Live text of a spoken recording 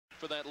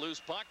for that loose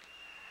puck.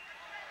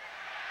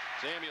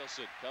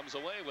 Samuelsson comes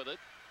away with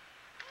it.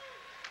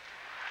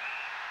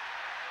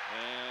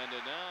 And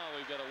now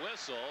we've got a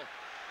whistle.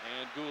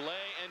 And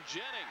Goulet and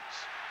Jennings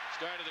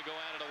started to go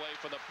at it away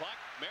from the puck.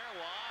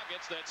 Marois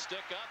gets that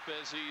stick up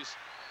as he's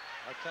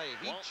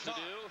I'll tell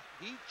you,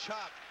 he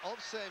chopped Ulf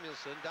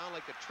Samuelsson down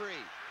like a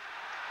tree.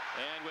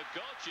 And with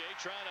Gauthier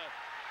trying to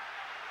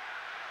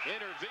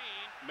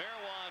intervene,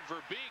 Marois and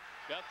Verbeek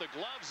got the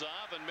gloves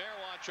off, and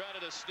Marois tried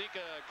to sneak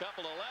a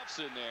couple of lefts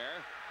in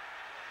there.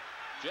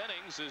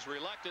 Jennings is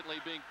reluctantly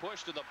being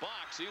pushed to the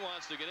box. He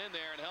wants to get in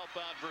there and help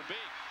out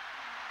Verbeek.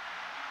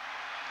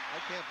 I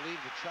can't believe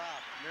the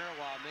chop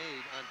Marois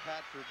made on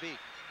Pat Verbeek.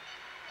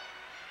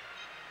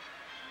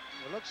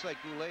 It looks like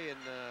Goulet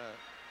and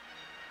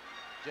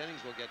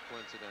Jennings will get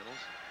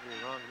coincidentals. You're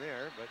wrong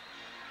there, but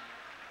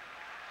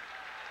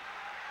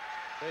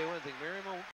tell you one thing,